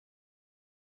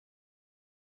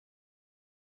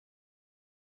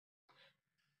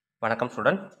வணக்கம்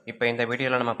ஸ்டூடெண்ட். இப்போ இந்த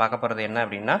வீடியோவில் நம்ம பார்க்க போகிறது என்ன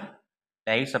அப்படின்னா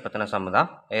டைஸை பற்றின சம்மு தான்.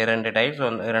 2 டைஸ்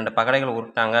வந்து 2 பகடைகள்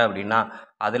உருட்டாங்க அப்படின்னா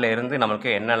அதில் இருந்து நம்மளுக்கு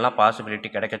என்னெல்லாம் பாசிபிலிட்டி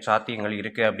கிடைக்க சாத்தியங்கள்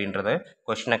இருக்குது அப்படின்றது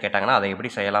கொஸ்டினை கேட்டாங்கன்னா அதை எப்படி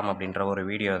செய்யலாம் அப்படின்ற ஒரு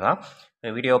வீடியோ தான்.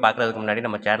 இந்த வீடியோவை பார்க்குறதுக்கு முன்னாடி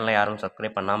நம்ம சேனலை யாரும்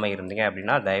சப்ஸ்கிரைப் பண்ணாமல் இருந்தீங்க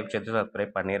அப்படின்னா தயவுசெய்து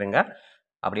சப்ஸ்கிரைப் பண்ணிடுங்க.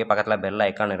 அப்படியே பக்கத்தில் பெல்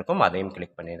ஐக்கான் இருக்கும், அதையும்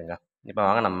கிளிக் பண்ணிடுங்க. இப்போ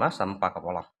வாங்க நம்ம சம் பார்க்க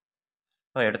போகலாம்.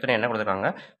 ஸோ எடுத்துகிட்டு என்ன கொடுத்துருக்காங்க,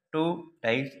 2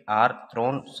 டைஸ் ஆர்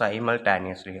த்ரோன்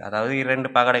சைமல்டேனியஸ்லி, அதாவது 2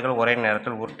 பகடைகள் ஒரே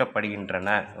நேரத்தில் உருட்டப்படுகின்றன.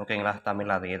 ஓகேங்களா, தமிழ்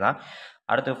அதே தான்.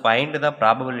 அடுத்து find the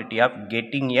probability of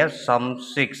getting a some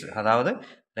 6, அதாவது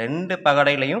 2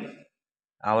 பகடையிலையும்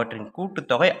அவற்றின்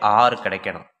கூட்டுத்தொகை 6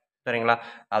 கிடைக்கணும். சரிங்களா,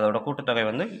 அதோட கூட்டுத்தொகை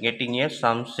வந்து கெட்டிங் எ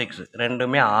சம் 6,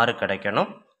 ரெண்டுமே 6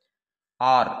 கிடைக்கணும்.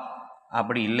 ஆர்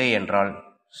அப்படி இல்லை என்றால்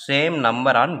same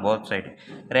number on both side,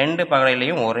 2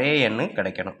 பகடையிலையும் ஒரே எண்ணு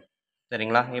கிடைக்கணும்.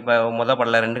 சரிங்களா, இப்போ மொதல்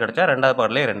பகடையில் 2 கிடைச்சா ரெண்டாவது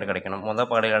பகடையிலே 2 கிடைக்கணும். மொதல்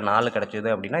பகடையில் 4 கிடைச்சிது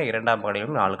அப்படின்னா இரண்டாம்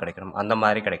பகடையிலும் 4 கிடைக்கணும். அந்த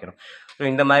மாதிரி கிடைக்கணும். ஸோ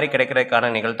இந்த மாதிரி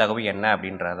கிடைக்கிறதுக்கான நிகழ்தகவு என்ன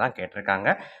அப்படின்றது தான்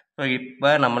கேட்டிருக்காங்க. ஸோ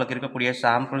இப்போ நம்மளுக்கு இருக்கக்கூடிய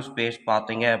சாம்பிள் ஸ்பேஸ்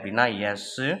பார்த்தீங்க அப்படின்னா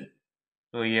எஸ்ஸு.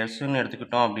 ஸோ எஸ்ன்னு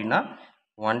எடுத்துக்கிட்டோம் அப்படின்னா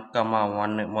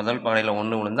 1,1, முதல் பகடையில்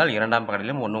 1 விழுந்தால் இரண்டாம்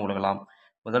பகடையிலும் 1 விழுகலாம்.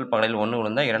 முதல் பகடையில் 1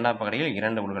 விழுந்தால் இரண்டாம் பகடையில்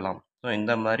 2 விழுகலாம். ஸோ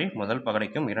இந்த மாதிரி முதல்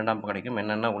பகடைக்கும் இரண்டாம் பகடைக்கும்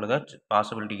என்னென்ன விழுக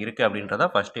பாசிபிலிட்டி இருக்குது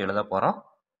அப்படின்றத ஃபஸ்ட்டு எழுத போகிறோம்.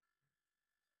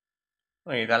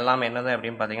 இதெல்லாம் என்னது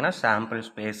அப்படின்னு பார்த்தீங்கன்னா சாம்பிள்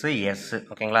ஸ்பேஸு எஸ்.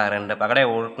 ஓகேங்களா, 2 பகடை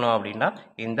உருட்டணும் அப்படின்னா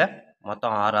இந்த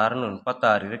மொத்தம் 6 6ன்னு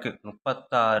 36 இருக்குது.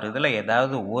 36 இதில்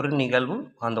ஏதாவது ஒரு நிகழ்வு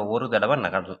அந்த ஒரு தடவை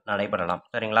நடைபெறலாம்.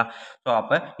 சரிங்களா, ஸோ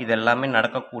அப்போ இது எல்லாமே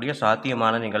நடக்கக்கூடிய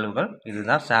சாத்தியமான நிகழ்வுகள்.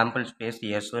 இதுதான் சாம்பிள் ஸ்பேஸ்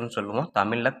எஸ்ன்னு சொல்லுவோம்.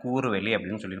 தமிழில் கூறுவெளி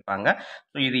அப்படின்னு சொல்லியிருப்பாங்க.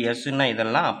 ஸோ இது எஸ்ன்னா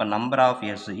இதெல்லாம். அப்போ number of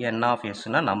S, N of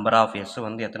எஸ்னா number of S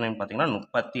வந்து எத்தனைன்னு பார்த்தீங்கன்னா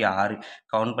 36.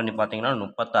 கவுண்ட் பண்ணி பார்த்தீங்கன்னா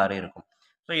 36 இருக்கும்.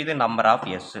 ஸோ இது நம்பர் ஆஃப்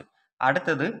எஸ்.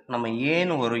 அடுத்தது நம்ம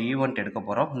ஏன்னு ஒரு ஈவெண்ட் எடுக்க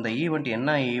போகிறோம். இந்த ஈவெண்ட்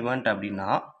என்ன ஈவெண்ட் அப்படின்னா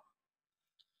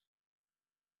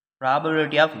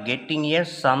probability of getting A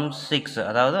some 6,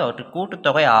 அதாவது அவற்றுக்கு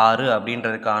கூட்டுத்தொகை 6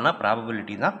 அப்படின்றதுக்கான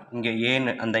ப்ராபபிலிட்டி தான் இங்கே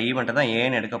ஏன்னு, அந்த ஈவெண்ட்டை தான்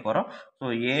ஏன்னு எடுக்க போகிறோம். ஸோ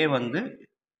ஏ வந்து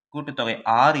கூட்டுத்தொகை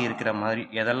 6 இருக்கிற மாதிரி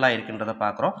எதெல்லாம் இருக்குன்றதை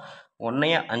பார்க்குறோம்.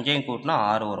 1ஐயும் 5ஐயும் கூட்டினா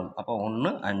 6 வரும். அப்போ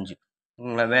 1 5.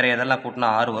 வேறு எதெல்லாம்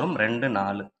கூட்டினா 6 வரும்? 2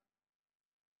 4,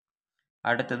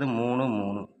 அடுத்தது 3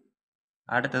 3,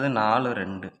 அடுத்தது 4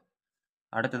 2,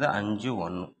 அடுத்தது 5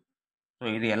 1. ஸோ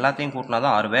இது எல்லாத்தையும் கூட்டினா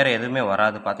தான் 6, வேறு எதுவுமே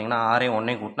வராது. பார்த்தீங்கன்னா 6ஐயும்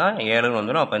 1ஐயும் கூட்டினா 7ன்னு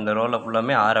வந்துடும். அப்போ இந்த ரோவில்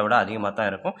ஃபுல்லாமே 6ஐ விட அதிகமாக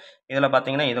தான் இருக்கும். இதில்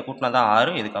பார்த்தீங்கன்னா இதை கூட்டினா தான்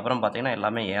 6, இதுக்கப்புறம் பார்த்தீங்கன்னா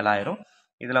எல்லாமே 7ஆயிரும்.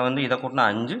 இதில் வந்து இதை கூட்டினா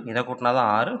 5, இதை கூட்டினா தான்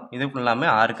 6, இது ஃபுல்லாமே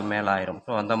 6க்கு மேலே ஆயிரும்.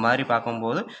 ஸோ அந்த மாதிரி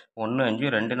பார்க்கும்போது 1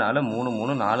 5 2 4 3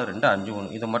 3 4 2 5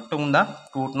 1 இது மட்டும்தான்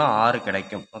கூட்டினா 6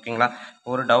 கிடைக்கும். ஓகேங்களா,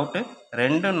 ஒரு டவுட்டு,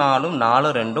 2 4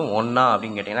 4 2 1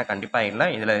 அப்படின்னு கேட்டிங்கன்னா கண்டிப்பாக இல்லை.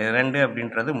 இதில் 2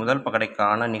 அப்படின்றது முதல்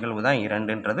பகடைக்கான நிகழ்வு தான்.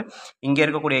 2ன்றது இங்கே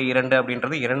இருக்கக்கூடிய 2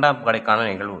 அப்படின்றது இரண்டாம் பகடைக்கான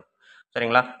நிகழ்வு.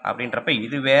 சரிங்களா, அப்படின்றப்ப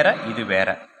இது வேற இது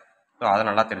வேற. ஸோ அதை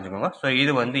நல்லா தெரிஞ்சுக்கோங்க. ஸோ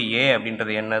இது வந்து ஏ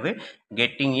அப்படின்றது என்னது,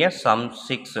 கெட்டிங் ஏ சம்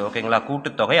 6. ஓகேங்களா,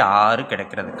 கூட்டுத்தொகை 6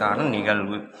 கிடைக்கிறதுக்கான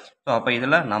நிகழ்வு. ஸோ அப்போ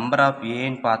இதில் நம்பர் ஆஃப்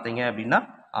ஏன்னு பார்த்தீங்க அப்படின்னா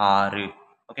 6.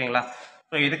 ஓகேங்களா,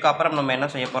 ஸோ இதுக்கப்புறம் நம்ம என்ன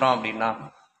செய்ய போகிறோம் அப்படின்னா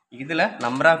இதில்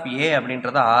நம்பர் ஆஃப் ஏ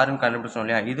அப்படின்றத 6ன்னு கண்டுபிடிச்சோம்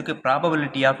இல்லையா, இதுக்கு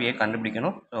ப்ராபபிலிட்டி ஆஃப் ஏ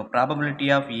கண்டுபிடிக்கணும். So probability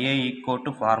of A equal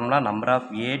to formula number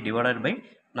of A divided by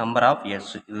number of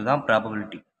S. இதுதான்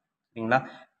ப்ராபபிலிட்டி. சரிங்களா,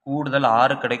 கூடுதல்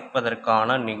 6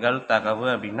 கிடைப்பதற்கான நிகழ்தகவு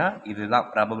அப்படின்னா இதுதான்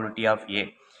probability of A.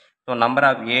 So number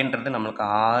of ஏன்றது நம்மளுக்கு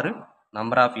 6,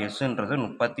 நம்பர் ஆஃப் எஸ்ன்றது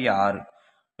 36.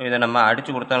 ஸோ இதை நம்ம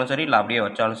அடித்து கொடுத்தாலும் சரி இல்லை அப்படியே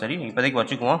வச்சாலும் சரி, இப்போதைக்கு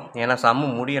வச்சுக்குவோம். ஏன்னா சம்மு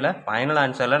முடியலை. ஃபைனல்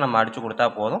ஆன்சரில் நம்ம அடித்து கொடுத்தா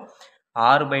போதும்.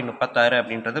 6/36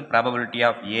 அப்படின்றது ப்ராபபிலிட்டி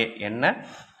ஆஃப் ஏ. என்ன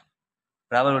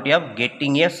probability of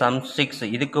getting A some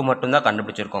 6, இதுக்கு மட்டும்தான்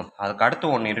கண்டுபிடிச்சிருக்கோம். அதுக்கு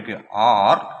அடுத்து ஒன்று இருக்குது,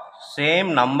 R same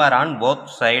number on both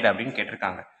side அப்படின்னு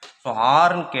கேட்டிருக்காங்க. ஸோ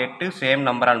ஆர்ன்னு கேட்டு same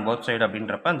number on both side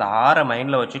அப்படின்றப்ப இந்த 6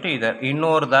 மைண்டில் வச்சுட்டு இதை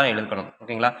இன்னொரு தான் எழுதணும்.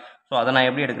 ஓகேங்களா, ஸோ அதை நான்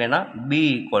எப்படி எடுக்கிறேன்னா பி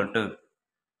ஈக்குவல் டு,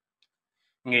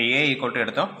 இங்கே ஏ ஈக்குவல் டு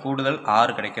எடுத்தோம் கூடுதல்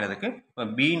 6 கிடைக்கிறதுக்கு. இப்போ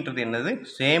பின்றது என்னது,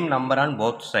 same number on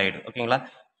both side. ஓகேங்களா,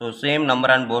 so same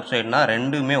number on both சைடுனா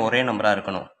ரெண்டுமே ஒரே நம்பராக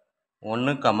இருக்கணும்.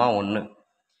 1 1,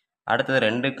 அடுத்தது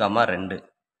 2 2,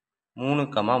 3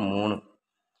 3,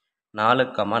 4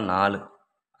 4,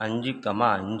 5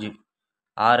 5,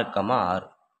 6 6.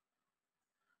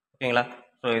 ஓகேங்களா,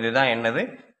 ஸோ இதுதான் என்னது,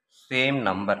 சேம்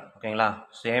நம்பர். ஓகேங்களா,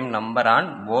 same number on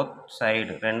both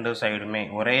side, ரெண்டு சைடுமே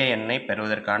ஒரே எண்ணை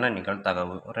பெறுவதற்கான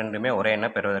நிகழ்தகவு. ரெண்டுமே ஒரே எண்ணை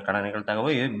பெறுவதற்கான நிகழ்தகவு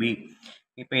இது பி.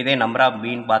 இப்போ இதே நம்பர் ஆஃப்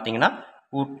பின்னு பார்த்தீங்கன்னா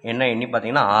என்ன எண்ணி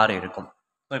பார்த்தீங்கன்னா 6 இருக்கும்.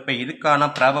 ஸோ இப்போ இதுக்கான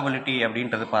ப்ராபபிலிட்டி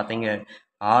அப்படின்றது பார்த்தீங்க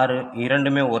 6,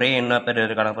 இரண்டுமே ஒரே எண்ணை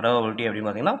பெறுவதற்கான ப்ராபபிலிட்டி அப்படின்னு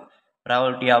பார்த்தீங்கன்னா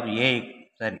ப்ராபபிலிட்டி ஆஃப் ஏ,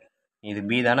 சரி இது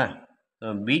பி தானே,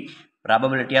 so B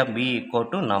probability of B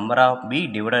equal to number of B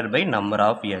divided by number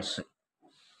of S.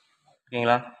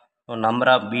 ஓகேங்களா? ஸோ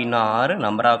நம்பர் ஆஃப் பின்னா 6,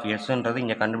 நம்பர் ஆஃப் எஸ்ன்றது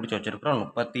இங்கே கண்டுபிடிச்சி வச்சுருக்கிறோம்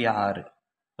 36.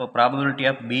 ஸோ ப்ராபபிலிட்டி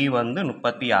ஆஃப் பி வந்து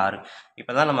 36.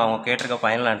 இப்போ தான் நம்ம அவங்க கேட்டிருக்க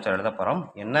ஃபைனல் ஆன்சர் எழுத போகிறோம்.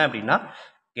 என்ன அப்படின்னா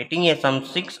getting A some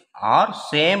 6 R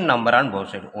same number on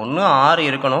both side. ஒன்று 6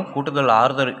 இருக்கணும், கூட்டுதல்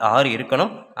 6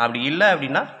 இருக்கணும். அப்படி இல்லை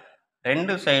அப்படின்னா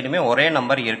 2 சைடுமே ஒரே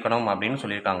நம்பர் இருக்கணும் அப்படின்னு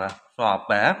சொல்லியிருக்காங்க. ஸோ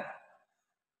அப்போ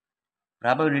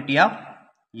probability of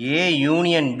A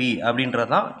union B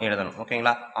அப்படின்றது தான் எழுதணும்.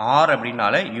 ஓகேங்களா? ஆர்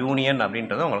அப்படின்னாலே யூனியன்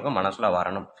அப்படின்றது உங்களுக்கு மனசில்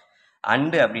வரணும்.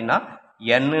 அண்டு அப்படின்னா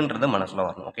என்னன்றது மனசில்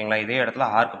வரணும். ஓகேங்களா? இதே இடத்துல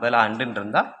ஆருக்கு பதிலாக அண்டுன்னு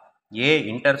இருந்தால் ஏ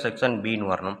இன்டர்செக்ஷன்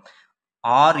பின்னு வரணும்.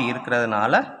 ஆர்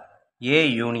இருக்கிறதுனால ஏ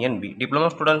யூனியன் பி. டிப்ளமோ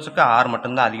ஸ்டூடெண்ட்ஸுக்கு ஆர்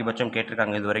மட்டும்தான் அதிகபட்சம்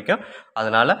கேட்டிருக்காங்க இது வரைக்கும்.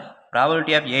 அதனால்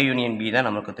probability of A union B தான்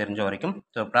நமக்கு தெரிஞ்ச வரைக்கும்.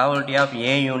 So probability of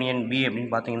A union B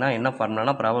அப்படின்னு பார்த்தீங்கன்னா என்ன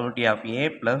ஃபார்முலானா probability of A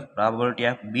plus probability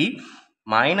of B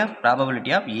minus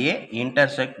probability of A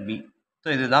intersect B. So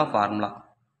இதுதான் ஃபார்முலா.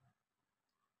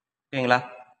 ஓகேங்களா?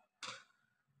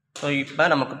 ஸோ இப்போ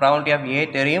நமக்கு ப்ராபபிலிட்டி ஆஃப் ஏ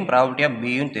தெரியும், ப்ராபபிலிட்டி ஆஃப்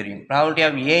பியும் தெரியும். Probability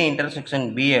of A intersection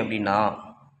B அப்படின்னா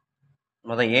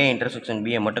முதல் ஏ இன்டர்செக்ஷன்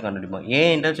பியை மட்டும் கண்டுபிடிப்போம். ஏ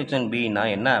இன்டர்செக்ஷன் பின்னா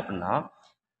என்ன அப்படின்னா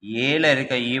ஏல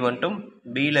இருக்க ஈவெண்ட்டும்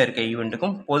பியில் இருக்க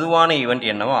ஈவெண்ட்டுக்கும் பொதுவான ஈவெண்ட்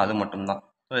என்னவோ அது மட்டும்தான்.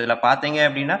 ஸோ இதில் பார்த்தீங்க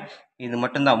அப்படின்னா இது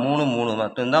மட்டும்தான் 3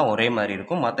 மட்டும்தான் ஒரே மாதிரி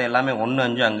இருக்கும். மற்ற எல்லாமே 1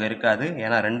 5 அங்கே இருக்காது.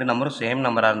 ஏன்னா 2 நம்பரும் சேம்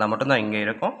நம்பராக இருந்தால் மட்டும்தான் இங்கே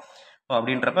இருக்கும். ஸோ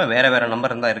அப்படின்றப்ப வேறு வேறு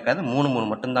நம்பர் இருந்தால் இருக்காது. 3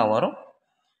 மட்டும்தான் வரும்.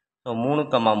 ஸோ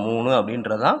 3,3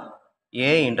 அப்படின்றது தான்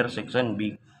ஏ இன்டர்செக்ஷன் பி.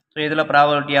 ஸோ இதில்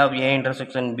probability of A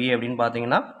intersection B அப்படின்னு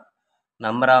பார்த்தீங்கன்னா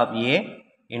number of A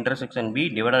intersection B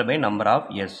divided by number of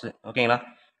S. ஓகேங்களா?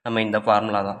 நம்ம இந்த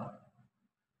ஃபார்முலா தான்.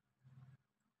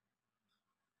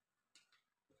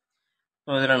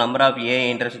 ஸோ இதில் நம்பர் ஆஃப் ஏ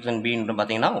இன்டர்செக்ஷன் பின்னு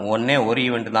பார்த்தீங்கன்னா ஒரு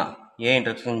ஈவெண்ட் தான். ஏ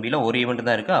இன்டர்செக்ஷன் பியில் ஒரு ஈவெண்ட்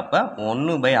தான் இருக்குது. அப்போ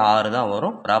 1/6 தான்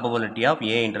வரும் ப்ராபபிலிட்டி ஆஃப்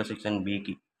ஏ இன்டர்செக்ஷன்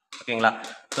பிக்கு. ஓகேங்களா?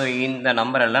 ஸோ இந்த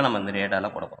நம்பர் எல்லாம் நம்ம இந்த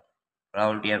டேட்டாவில் போட போகிறோம்.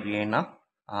 ப்ராபபிலிட்டி ஆஃப் ஏன்னா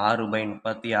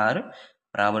 6/36,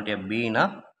 ப்ராபபிலிட்டி ஆஃப் பின்னா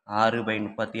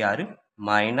 6/36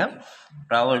 minus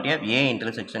probability of A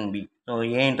intersection B. So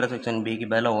A intersection பிக்கு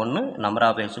பதிலாக 1, நம்பர்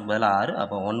ஆஃப் எஸ்க்கு பதிலாக 6,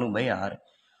 அப்போ 1/6.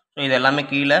 ஸோ இது எல்லாமே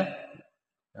கீழே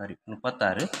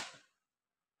 36,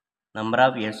 நம்பர்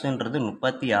ஆஃப் எஸ்ன்றது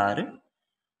 36.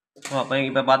 ஸோ அப்போ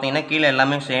இப்போ பார்த்தீங்கன்னா கீழே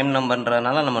எல்லாமே சேம்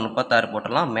நம்பர்ன்றதுனால நம்ம 36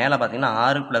 போட்டுடலாம். மேலே பார்த்தீங்கன்னா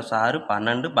 6 + 6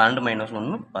 12, 12 -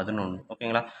 1 11.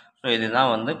 ஓகேங்களா? ஸோ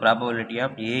இதுதான் வந்து probability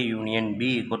of A union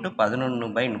B =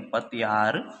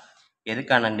 11/36.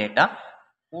 எதுக்கான data?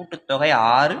 கூட்டுத்தொகை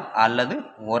 6 அல்லது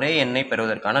ஒரே எண்ணை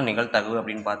பெறுவதற்கான நிகழ்தகவு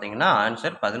அப்படின்னு பார்த்தீங்கன்னா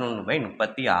ஆன்சர்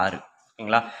 11/36.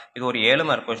 ஓகேங்களா? இது ஒரு 7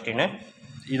 மார்க் கொஸ்டின்.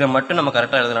 இதை மட்டும் நம்ம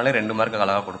கரெக்டாக எழுதுனாலே 2 மார்க்கு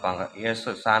அழகாக கொடுப்பாங்க. எஸ்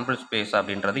சாம்பிள் ஸ்பேஸ்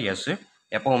அப்படின்றது எஸ்.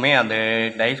 எப்போவுமே அந்த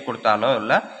டைஸ் கொடுத்தாலோ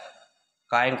இல்லை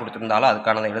காயின் கொடுத்துருந்தாலோ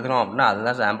அதுக்கானதை எழுதணும் அப்படின்னா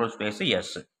அதுதான் சாம்பிள் ஸ்பேஸு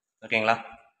எஸ். ஓகேங்களா?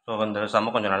 ஸோ இந்த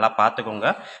சம்ம கொஞ்சம் நல்லா பார்த்துக்கோங்க.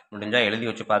 முடிஞ்சால் எழுதி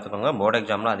வச்சு பார்த்துக்கோங்க. போர்டு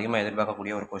எக்ஸாமில் அதிகமாக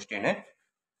எதிர்பார்க்கக்கூடிய ஒரு கொஸ்டின்.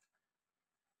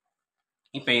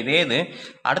 இப்போ இதே இது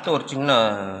அடுத்த ஒரு சின்ன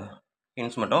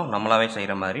ஹிண்ட்ஸ் மட்டும் நம்மளாவே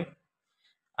செய்கிற மாதிரி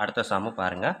அடுத்த சம்மு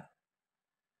பாருங்கள்.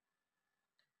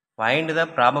 Find the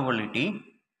probability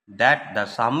that the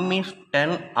sum is 10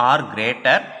 or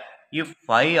greater if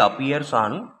 5 appears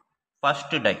on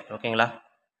first die. ஓகேங்களா?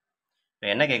 இப்போ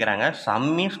என்ன கேட்குறாங்க? sum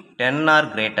is 10 or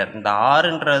greater. இந்த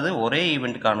 6ன்றது ஒரே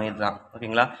ஈவெண்ட்டுக்கான இதுதான்.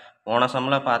 ஓகேங்களா? போன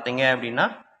சம்மில் பார்த்தீங்க அப்படின்னா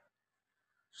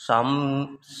sum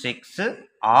 6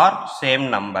 or சேம்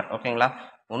நம்பர். ஓகேங்களா?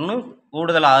 ஒன்று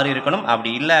கூடுதல் 6 இருக்கணும், அப்படி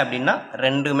இல்லை அப்படின்னா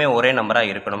ரெண்டுமே ஒரே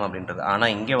நம்பராக இருக்கணும் அப்படின்றது.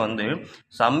 ஆனால் இங்கே வந்து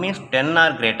some is 10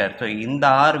 R greater. So இந்த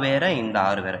 6 வேறு, இந்த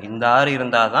 6 வேறு. இந்த 6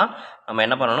 இருந்தால் தான் நம்ம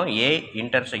என்ன பண்ணணும்? ஏ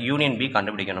யூனியன் பி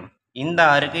கண்டுபிடிக்கணும். இந்த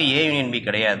 6க்கு ஏ யூனியன் பி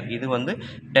கிடையாது. இது வந்து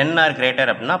 10 ஆர்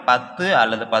கிரேட்டர் அப்படின்னா 10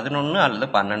 அல்லது 11 அல்லது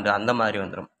 12 அந்த மாதிரி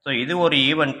வந்துடும். ஸோ இது ஒரு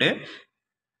ஈவெண்ட்டு.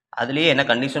 அதுலேயே என்ன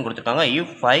கண்டிஷன் கொடுத்துருக்காங்க?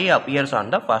 If 5 appears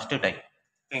on the first time.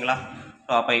 ஓகேங்களா?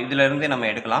 ஸோ அப்போ இதிலிருந்தே நம்ம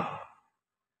எடுக்கலாம்.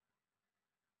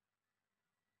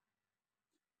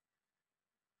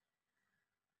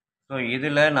 ஸோ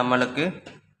இதில் நம்மளுக்கு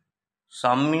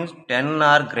சம் இஸ் 10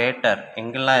 ஆர் கிரேட்டர்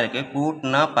எங்கெல்லாம் இருக்குது?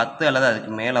 கூட்டினா 10 அல்லது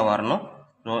அதுக்கு மேலே வரணும்.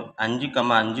 ஸோ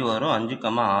 5,5 வரும்,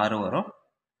 5,6 வரும்,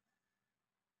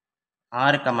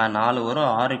 6,4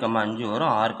 வரும், 6,5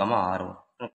 வரும், 6,6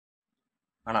 வரும்.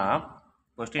 ஆனால்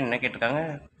கொஸ்டின் என்ன கேட்டிருக்காங்க?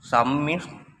 சம் இஸ்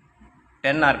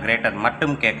 10 ஆர் கிரேட்டர்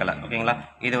மட்டும் கேட்கல. ஓகேங்களா?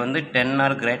 இது வந்து 10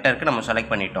 ஆர் கிரேட்டருக்கு நம்ம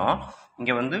செலக்ட் பண்ணிட்டோம்.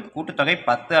 இங்கே வந்து கூட்டுத்தொகை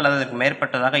 10 அல்லது அதுக்கு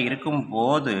மேற்பட்டதாக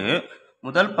இருக்கும்போது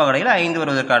முதல் பகுதியில் 5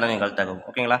 வருவதற்கான நிகழ்தகவு.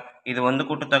 ஓகேங்களா? இது வந்து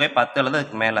கூட்டுத்தொகை 10 அல்லது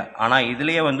அதுக்கு மேலே. ஆனால்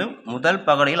இதுலேயே வந்து முதல்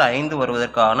பகுதியில் 5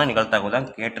 வருவதற்கான நிகழ்தகவு தான்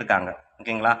கேட்டிருக்காங்க.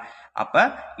 ஓகேங்களா? அப்போ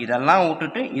இதெல்லாம்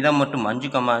விட்டுட்டு இதை மட்டும்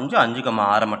 5,5,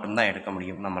 5,6 மட்டும்தான் எடுக்க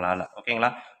முடியும் நம்மளால்.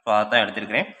 ஓகேங்களா? ஸோ அதான்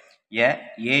எடுத்துருக்கிறேன். A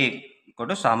equal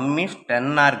to sum is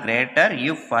 10 or greater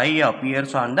if 5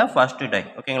 appears on the first die.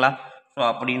 ஓகேங்களா? ஸோ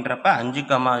அப்படின்றப்ப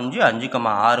 5,5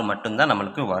 5,6 மட்டும்தான்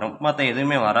நம்மளுக்கு வரும். மற்ற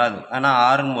எதுவுமே வராது. ஆனால்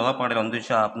 6 முதல் பாடையில்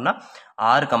வந்துச்சு அப்படின்னா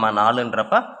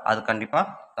 6,4ன்றப்ப அது கண்டிப்பாக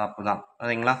தப்பு தான்.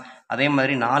 சரிங்களா? அதே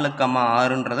மாதிரி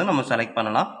 4,6ன்றது நம்ம செலக்ட்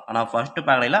பண்ணலாம். ஆனால் ஃபர்ஸ்ட்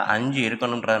பாடையில் 5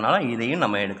 இருக்கணுன்றதுனால இதையும்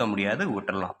நம்ம எடுக்க முடியாது,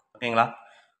 விட்டுடலாம். ஓகேங்களா?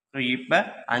 ஸோ இப்போ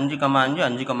 5,5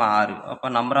 5,6 அப்போ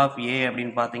நம்பர் ஆஃப் ஏ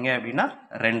அப்படின்னு பார்த்தீங்க அப்படின்னா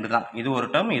 2 தான். இது ஒரு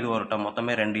டேர்ம் இது ஒரு டேர்ம்,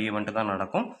 மொத்தமே 2 ஈவெண்ட் தான்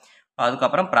நடக்கும்.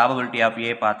 அதுக்கப்புறம் ப்ராபபிலிட்டி ஆஃப்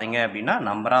ஏ பார்த்தீங்க அப்படின்னா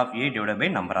number of A divide by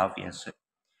number of S.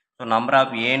 So number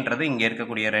of ஏன்றது இங்கே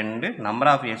இருக்கக்கூடிய 2, நம்பர்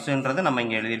ஆஃப் எஸ்ன்றது நம்ம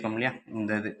இங்கே எழுதியிருக்கோம் இல்லையா,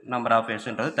 இந்த இது நம்பர் ஆஃப்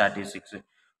எஸ்ன்றது 36.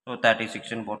 ஸோ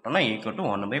 36ன்னு போட்டோம்னா ஈக்குவல் டு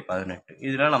 1/18.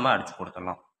 இதில் நம்ம அடிச்சு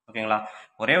கொடுத்துடலாம். ஓகேங்களா?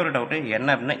 ஒரே ஒரு டவுட்டு என்ன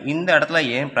அப்படின்னா, இந்த இடத்துல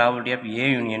ஏன் probability of A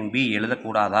union B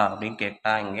எழுதக்கூடாதா அப்படின்னு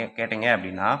கேட்டீங்க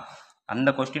அப்படின்னா, அந்த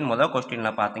முதல்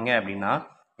கொஸ்டினில் பார்த்தீங்க அப்படின்னா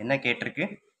என்ன கேட்டிருக்கு,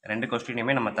 2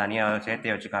 கொஸ்டினையுமே நம்ம தனியாக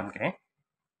சேர்த்தே வச்சு காமிக்கிறேன்.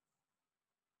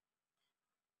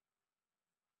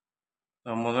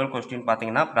 முதல் கொஸ்டின்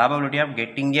பார்த்தீங்கன்னா probability of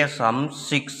getting A some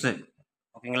 6.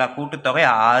 ஓகேங்களா? கூட்டுத்தொகை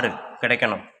 6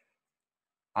 கிடைக்கணும்.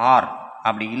 ஆர்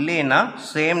அப்படி இல்லைன்னா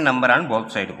same number on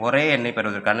both side, ஒரே எண்ணை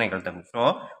பெறுவதற்கான நிகழ்த்தகவு. ஸோ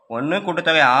ஒன்று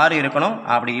கூட்டுத்தொகை 6 இருக்கணும்,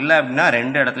 அப்படி இல்லை அப்படின்னா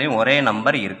 2 இடத்துலையும் ஒரே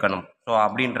நம்பர் இருக்கணும். ஸோ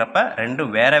அப்படின்றப்ப 2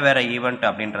 வேறு வேறு ஈவெண்ட்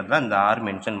அப்படின்றது தான் இந்த 6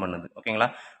 மென்ஷன் பண்ணுது. ஓகேங்களா?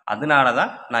 அதனால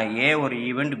தான் நான் ஏ ஒரு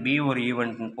ஈவெண்ட் பி ஒரு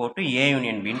ஈவெண்ட்னு போட்டு ஏ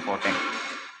யூனியன் பின்னு போட்டேன்.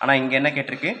 ஆனால் இங்கே என்ன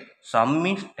கேட்டிருக்கு, சம்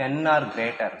இஸ் 10 ஆர்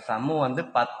கிரேட்டர். சம்மு வந்து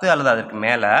 10 அல்லது அதற்கு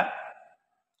மேலே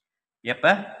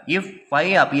எப்போ if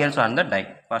 5 appears on the tie,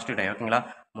 first tie. ஓகேங்களா?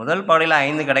 முதல் பாடையில்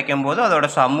 5 கிடைக்கும் போது அதோட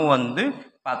சம்மு வந்து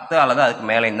 10 அல்லது அதுக்கு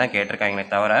மேலேயும் தான் கேட்டிருக்காங்களே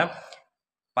தவிர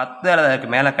 10 அல்லது அதுக்கு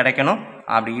மேலே கிடைக்கணும்,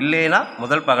 அப்படி இல்லைன்னா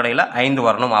முதல் பகடையில் 5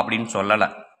 வரணும் அப்படின்னு சொல்லலை.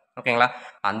 ஓகேங்களா?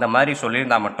 அந்த மாதிரி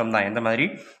சொல்லியிருந்தால் மட்டும்தான். எந்த மாதிரி,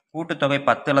 கூட்டுத்தொகை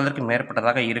 10 அல்லதற்கு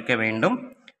மேற்பட்டதாக இருக்க வேண்டும்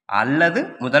அல்லது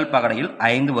முதல் பகடையில்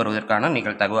 5 வருவதற்கான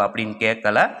நிகழ்தகவு அப்படின்னு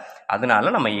கேட்கல.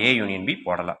 அதனால நம்ம ஏ யூனியன் பி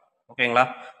போடலாம். ஓகேங்களா?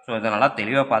 ஸோ இதை நல்லா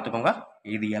தெளிவாக பார்த்துக்கோங்க.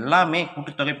 இது எல்லாமே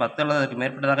கூட்டுத்தொகை 10 அல்லது அதுக்கு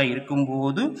மேற்பட்டதாக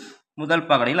இருக்கும்போது முதல்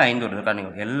பகடையில் 5 வருவதற்கான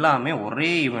நிகழ்வு எல்லாமே ஒரே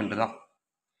ஈவெண்ட் தான்.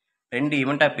 2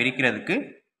 ஈவெண்ட்டாக பிரிக்கிறதுக்கு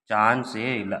சான்ஸே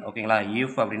இல்லை. ஓகேங்களா?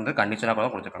 ஈஃப் அப்படின்றது கண்டிஷனாக கூட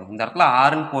கொடுத்துருக்காங்க. இந்த இடத்துல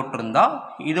 6ன்னு போட்டிருந்தா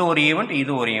இது ஒரு ஈவெண்ட்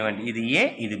இது ஒரு ஈவெண்ட், இது ஏ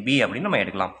இது பி அப்படின்னு நம்ம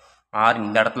எடுக்கலாம். 6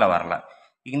 இந்த இடத்துல வரல.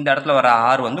 இந்த இடத்துல வர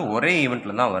 6 வந்து ஒரே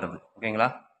ஈவெண்ட்டில் தான் வருது. ஓகேங்களா?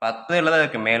 10 அல்லது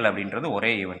அதுக்கு மேல் அப்படின்றது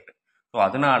ஒரே ஈவெண்ட். ஸோ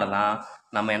அதனால தான்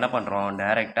நம்ம என்ன பண்ணுறோம்,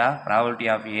 டைரெக்டாக ப்ராபபிலிட்டி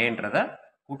ஆஃப் ஏன்றதை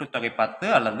கூட்டுத்தொகை 10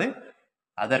 அல்லது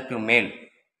அதற்கு மேல்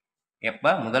எப்போ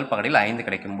முதல் பகடையில் 5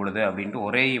 கிடைக்கும் பொழுது அப்படின்ட்டு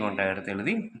ஒரே ஈவெண்ட்டை எடுத்து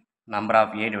எழுதி number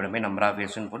of A divide by number of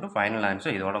எஸ்ன்னு போட்டு ஃபைனல்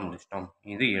ஆன்சர் இதோட முடிச்சிட்டோம்.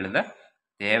 இது எழுத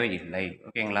தேவையில்லை.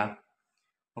 ஓகேங்களா?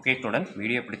 ஓகே ஸ்டூடெண்ட்,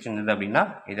 வீடியோ பிடிச்சிருந்தது அப்படின்னா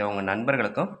இதை உங்கள்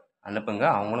நண்பர்களுக்கும் அனுப்புங்க,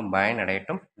 அவங்களும்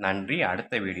பயனடையட்டும். நன்றி.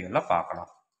 அடுத்த வீடியோவில் பார்க்கலாம்.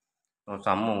 ஸோ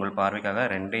சம் உங்கள் பார்வைக்காக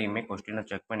 2யுமே கொஸ்டினை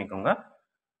செக் பண்ணிக்கோங்க.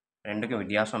 2க்கும்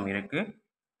வித்தியாசம் இருக்குது.